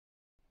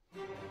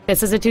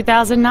This is a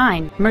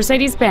 2009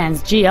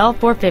 Mercedes-Benz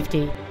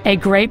GL450, a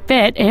great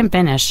fit and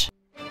finish.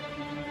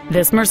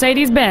 This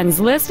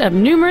Mercedes-Benz list of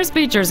numerous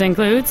features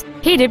includes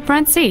heated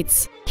front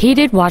seats,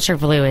 heated washer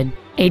fluid,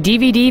 a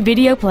DVD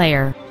video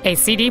player, a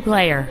CD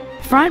player,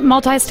 front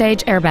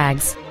multi-stage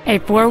airbags, a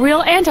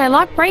four-wheel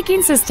anti-lock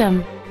braking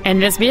system,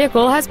 and this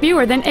vehicle has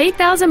fewer than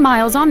 8,000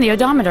 miles on the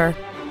odometer.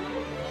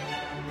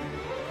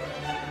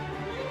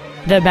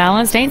 The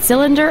balanced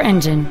 8-cylinder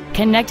engine,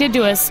 connected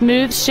to a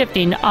smooth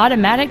shifting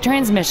automatic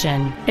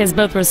transmission, is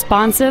both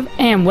responsive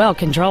and well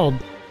controlled.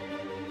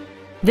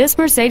 This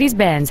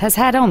Mercedes-Benz has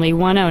had only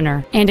one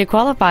owner, and it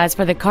qualifies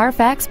for the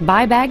Carfax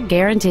buyback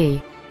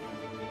guarantee.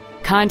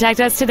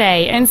 Contact us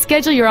today and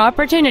schedule your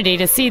opportunity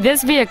to see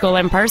this vehicle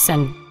in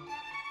person.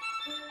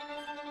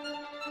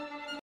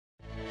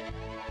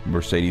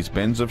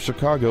 Mercedes-Benz of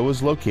Chicago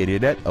is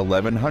located at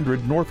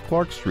 1100 North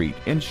Clark Street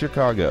in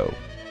Chicago.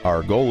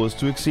 Our goal is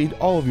to exceed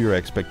all of your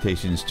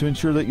expectations to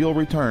ensure that you'll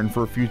return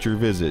for future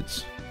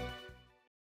visits.